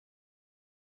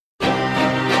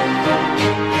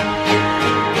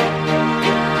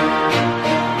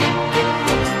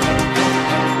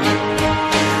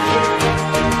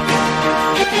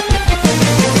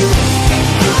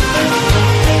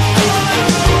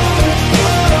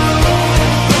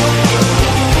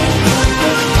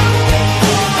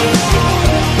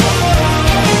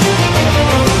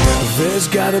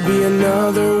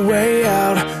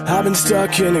been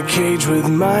stuck in a cage with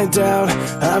my doubt.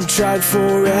 I've tried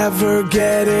forever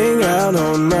getting out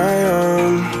on my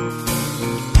own.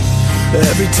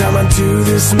 Every time I do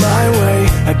this my way,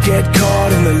 I get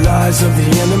caught in the lies of the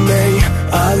enemy.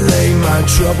 I lay my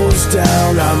troubles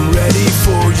down, I'm ready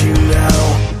for you now.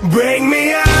 Bring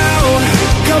me out,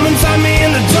 come and find me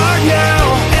in the dark now.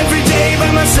 Every day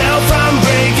by myself I'm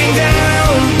breaking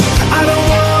down. I don't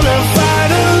wanna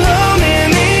fight alone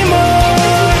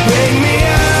anymore. Bring me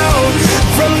out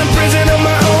from the prison of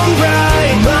my own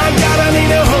pride. My God, I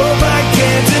need a hope I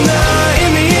can't deny.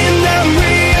 In the end I'm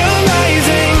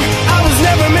realizing I was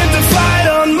never meant to fight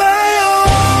on my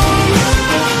own.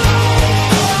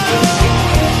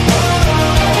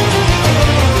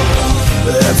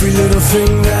 Every little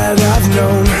thing that I've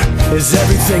known is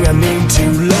everything I need to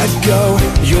let go.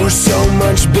 You're so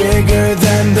much bigger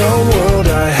than the world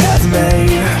I have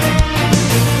made.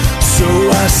 So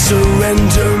I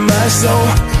surrender my soul,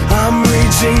 I'm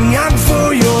reaching out for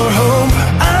your hope.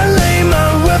 I lay my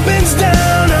weapons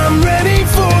down, I'm ready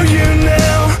for you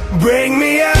now. Bring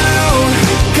me out,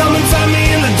 come and find me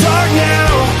in the dark now.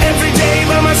 Every day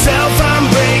by myself I'm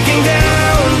breaking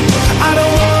down. I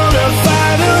don't wanna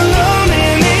fight alone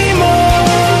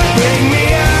anymore. Bring me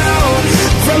out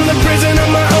from the prison of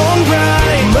my own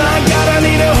pride. My God, I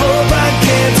need a hope I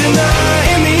can't deny.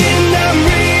 In the end I'm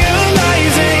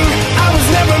realizing I was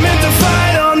never meant to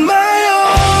fight on my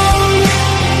own.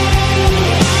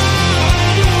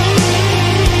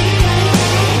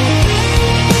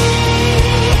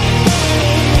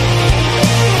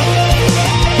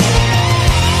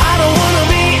 I don't wanna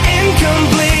be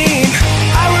incomplete.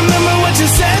 I remember what you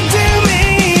said to me.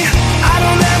 I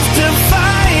don't have to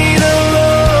fight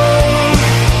alone.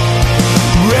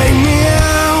 Bring me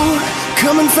out,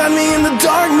 come and find me in the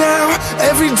dark now.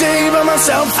 Every day by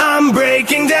myself I'm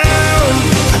breaking down.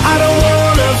 I don't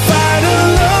wanna fight